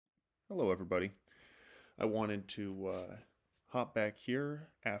Hello, everybody. I wanted to hop back here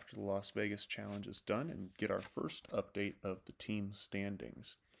after the Las Vegas Challenge is done and get our first update of the team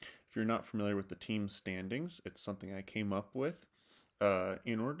standings. If you're not familiar with the team standings, it's something I came up with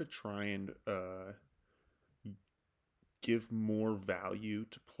in order to try and give more value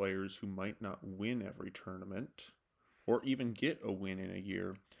to players who might not win every tournament or even get a win in a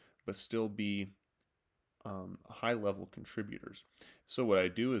year, but still be high level contributors. So, what I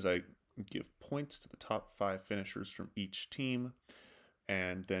do is I give points to the top 5 finishers from each team,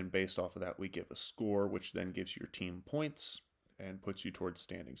 and then based off of that, we give a score, which then gives your team points and puts you towards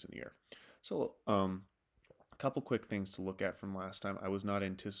standings in the air. So, a couple quick things to look at from last time. I was not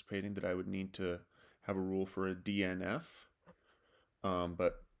anticipating that I would need to have a rule for a DNF,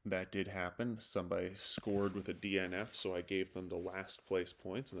 but that did happen. Somebody scored with a DNF, so I gave them the last place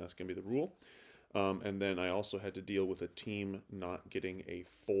points, and that's going to be the rule. And then I also had to deal with a team not getting a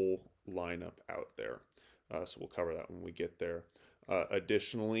full lineup out there. So we'll cover that when we get there.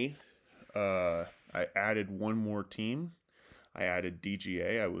 Additionally, I added one more team. I added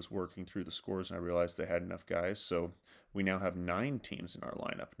DGA. I was working through the scores and I realized they had enough guys. So we now have 9 teams in our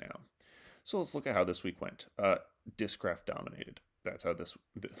lineup now. So let's look at how this week went. Discraft dominated. That's how this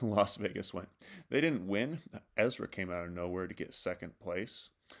Las Vegas went. They didn't win. Ezra came out of nowhere to get second place.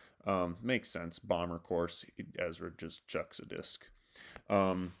 Makes sense. Bomber course. Ezra just chucks a disc.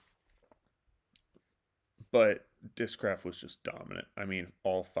 But Discraft was just dominant. I mean,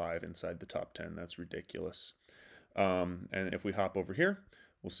 all 5 inside the top 10. That's ridiculous. And if we hop over here,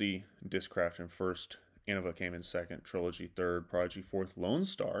 we'll see Discraft in first. Innova came in second. Trilogy third. Prodigy fourth. Lone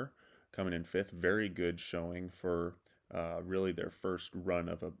Star coming in fifth. Very good showing for really their first run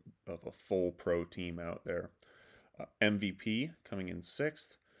of a full pro team out there. MVP coming in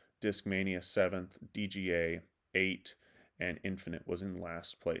sixth. Discmania 7th, DGA 8, and Infinite was in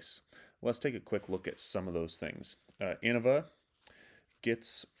last place. Let's take a quick look at some of those things. Innova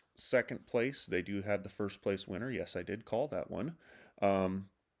gets second place. They do have the first place winner. Yes, I did call that one.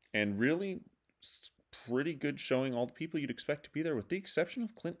 And really pretty good showing. All the people you'd expect to be there, with the exception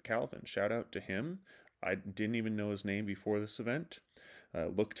of Clint Calvin. Shout out to him. I didn't even know his name before this event.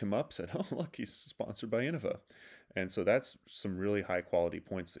 Looked him up, said, oh, look, he's sponsored by Innova. And so that's some really high quality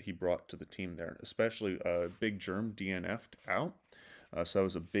points that he brought to the team there, especially Big Germ DNF'd out. So that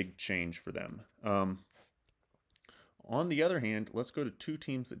was a big change for them. On the other hand, let's go to 2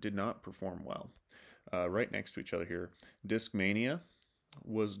 teams that did not perform well. Right next to each other here. Discmania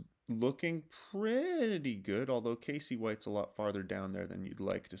was looking pretty good, although Casey White's a lot farther down there than you'd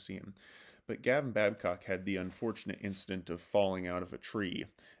like to see him. But Gavin Babcock had the unfortunate incident of falling out of a tree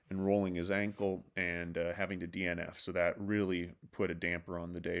and rolling his ankle and having to DNF. So that really put a damper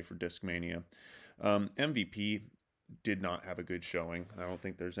on the day for Discmania. MVP did not have a good showing. I don't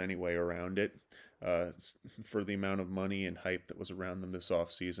think there's any way around it. For the amount of money and hype that was around them this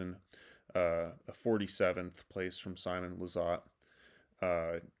offseason, a 47th place from Simon Lizotte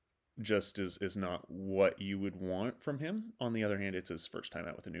just is not what you would want from him. On the other hand, it's his first time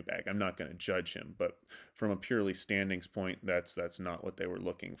out with a new bag. I'm not going to judge him, but from a purely standings point, that's not what they were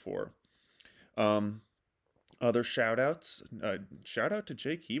looking for. Other shout outs, shout out to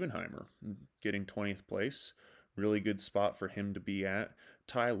Jake Hebenheimer getting 20th place. Really good spot for him to be at.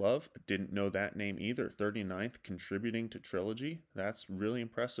 Ty Love, didn't know that name either. 39th, contributing to Trilogy. That's really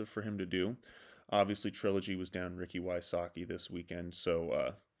impressive for him to do. Obviously, Trilogy was down Ricky Wysocki this weekend,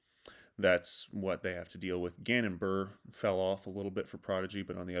 so that's what they have to deal with. Gannon Burr fell off a little bit for Prodigy,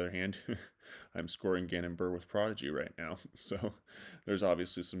 but on the other hand, I'm scoring Gannon Burr with Prodigy right now. So there's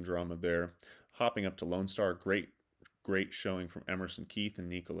obviously some drama there. Hopping up to Lone Star, great showing from Emerson Keith and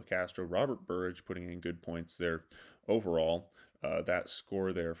Nico LaCastro. Robert Burridge putting in good points there. Overall, that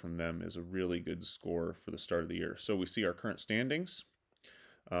score there from them is a really good score for the start of the year. So we see our current standings,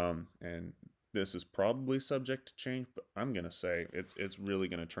 and this is probably subject to change, but I'm going to say it's really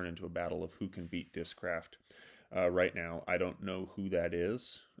going to turn into a battle of who can beat Discraft. Right now, I don't know who that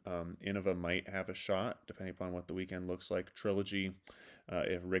is. Innova might have a shot, depending upon what the weekend looks like. Trilogy,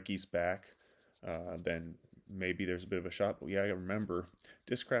 if Ricky's back, then maybe there's a bit of a shot. But yeah, I remember,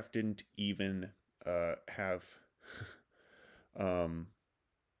 Discraft didn't even have...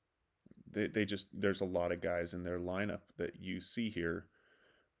 they just, there's a lot of guys in their lineup that you see here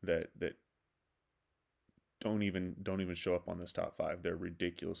that don't even show up on this top 5. They're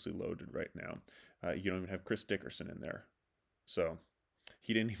ridiculously loaded right now. You don't even have Chris Dickerson in there, so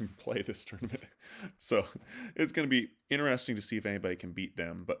he didn't even play this tournament. So it's going to be interesting to see if anybody can beat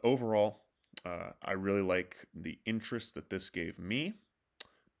them. But overall, I really like the interest that this gave me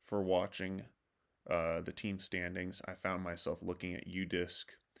for watching the team standings. I found myself looking at UDisc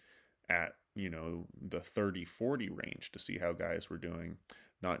at, the 30, 40 range to see how guys were doing,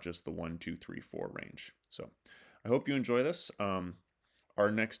 not just the 1, 2, 3, 4 range. So I hope you enjoy this.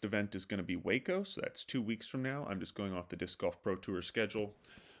 Our next event is going to be Waco, so that's 2 weeks from now. I'm just going off the Disc Golf Pro Tour schedule.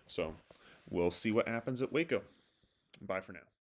 So we'll see what happens at Waco. Bye for now.